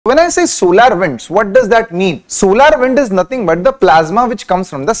When I say solar winds, what does that mean? Solar wind is nothing but the plasma which comes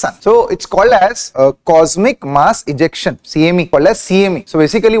from the sun. So it's called as cosmic mass ejection, CME, called as CME. So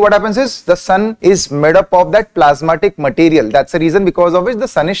basically what happens is the sun is made up of that plasmatic material. That's the reason because of which the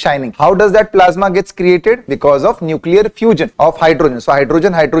sun is shining. How does that plasma gets created? Because of nuclear fusion of hydrogen. So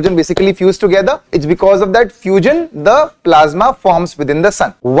hydrogen basically fuse together. It's because of that fusion the plasma forms within the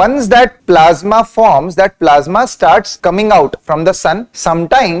sun. Once that plasma forms, that plasma starts coming out from the sun.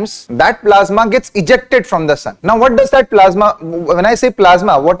 Sometimes that plasma gets ejected from the sun. Now what does that plasma, when I say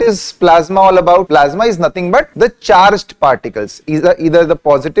plasma, what is plasma all about? Plasma is nothing but the charged particles, either the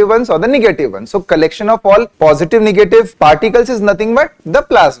positive ones or the negative ones. So collection of all positive negative particles is nothing but the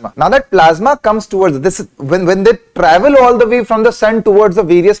plasma. Now that plasma comes towards this, when they travel all the way from the sun towards the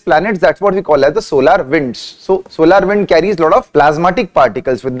various planets, that's what we call as the solar winds. So solar wind carries a lot of plasmatic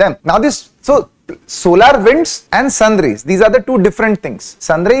particles with them. Now solar winds and sun rays, these are the two different things.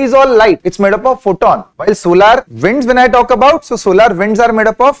 Sun ray is all light, it's made up of photon, while solar winds, when I talk about, so solar winds are made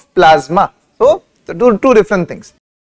up of plasma. So two different things.